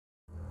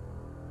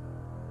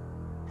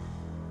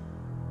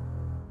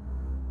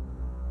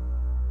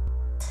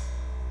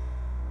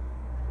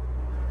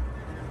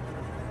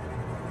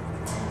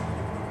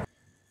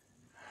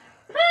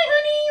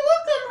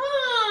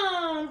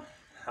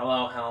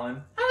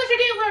your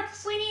day at work,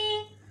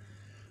 sweetie?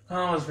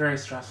 Oh, it was very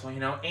stressful.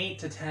 8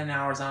 to 10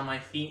 hours on my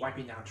feet,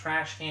 wiping down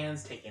trash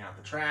cans, taking out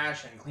the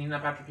trash, and cleaning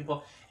up after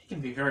people. It can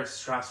be very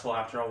stressful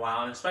after a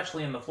while, and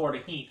especially in the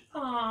Florida heat.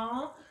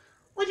 Aww.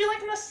 Would you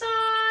like a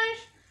massage?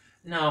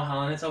 No,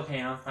 Helen, it's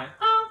okay. I'm fine.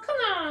 Oh, come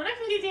on. I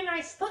can give you a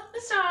nice foot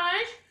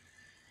massage,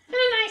 and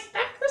a nice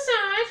back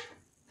massage,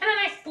 and a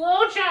nice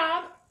blow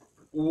job.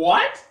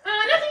 What?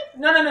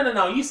 Nothing.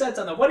 No. You said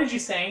something. What did you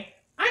say?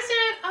 I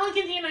said I'll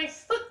give you a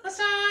nice foot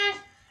massage,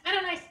 and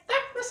a nice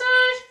back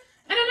massage,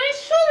 and a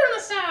nice shoulder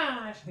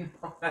massage.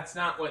 No, that's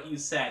not what you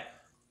said.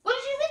 What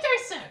did you think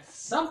I said?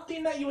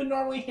 Something that you would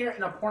normally hear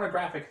in a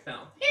pornographic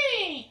film.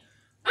 Hey,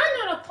 I'm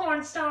not a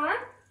porn star.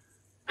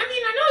 I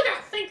mean, I know I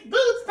got fake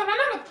boots, but I'm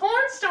not a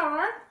porn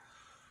star.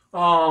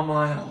 Oh,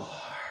 my lord.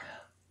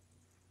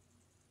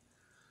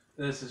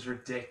 This is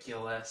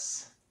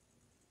ridiculous.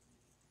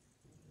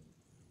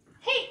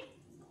 Hey,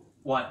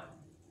 What?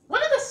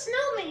 what did the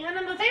snowman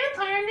and the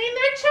vampire name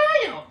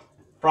their child?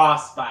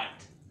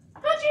 Frostbite.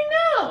 How'd you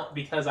know?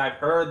 Because I've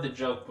heard the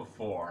joke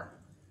before.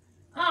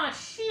 Aw,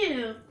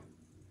 shoot.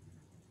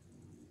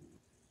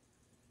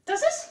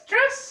 Does this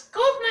dress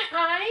scald my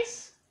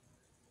eyes?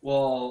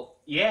 Well,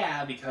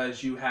 yeah,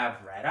 because you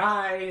have red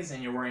eyes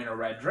and you're wearing a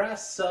red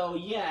dress, so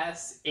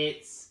yes,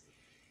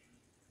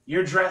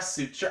 your dress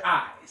suits your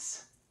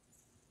eyes.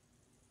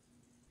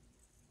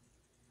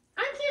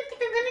 I can't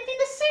think of anything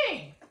to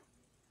say.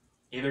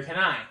 Neither can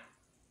I.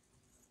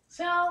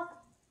 So,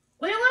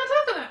 what do you want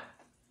to talk about?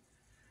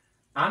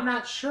 I'm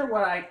not sure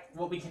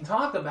what we can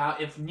talk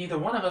about if neither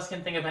one of us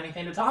can think of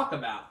anything to talk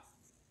about.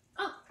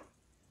 Oh.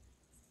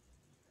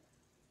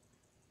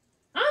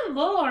 I'm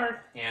bored.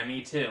 Yeah,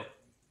 me too.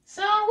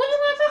 So, what do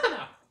you want to talk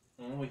about?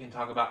 Well, we can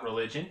talk about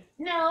religion.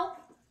 No.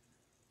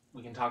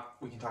 We can talk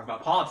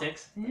about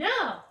politics.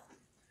 No.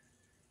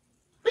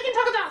 We can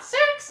talk about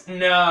sex.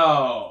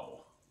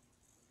 No.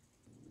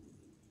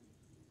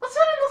 What's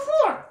that on the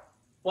floor?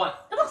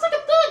 What? It looks like a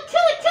dog.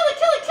 Kill it, kill it,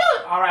 kill it,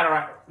 kill it. All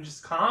right.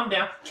 Just calm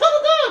down. Kill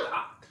the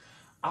dog.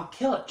 I'll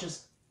kill it.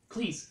 Just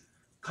please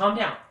calm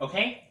down,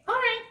 okay? All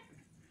right.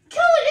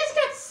 Kill it. It's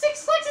got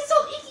 6 legs. It's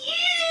so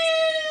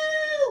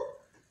ew.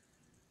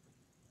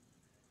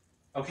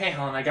 Okay,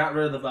 Helen, I got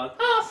rid of the bug.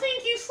 Oh,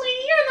 thank you,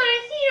 sweetie. You're my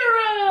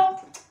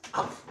hero.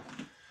 Oh,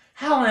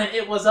 Helen,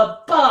 it was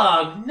a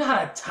bug,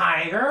 not a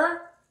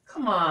tiger.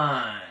 Come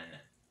on.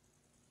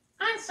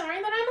 I'm sorry,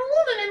 but I'm a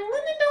woman, and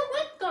women don't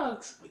like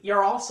bugs.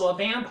 You're also a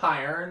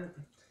vampire,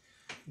 and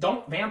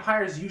don't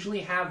vampires usually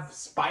have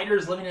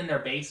spiders living in their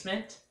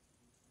basement?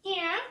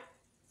 Yeah,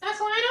 that's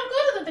why I don't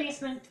go to the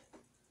basement.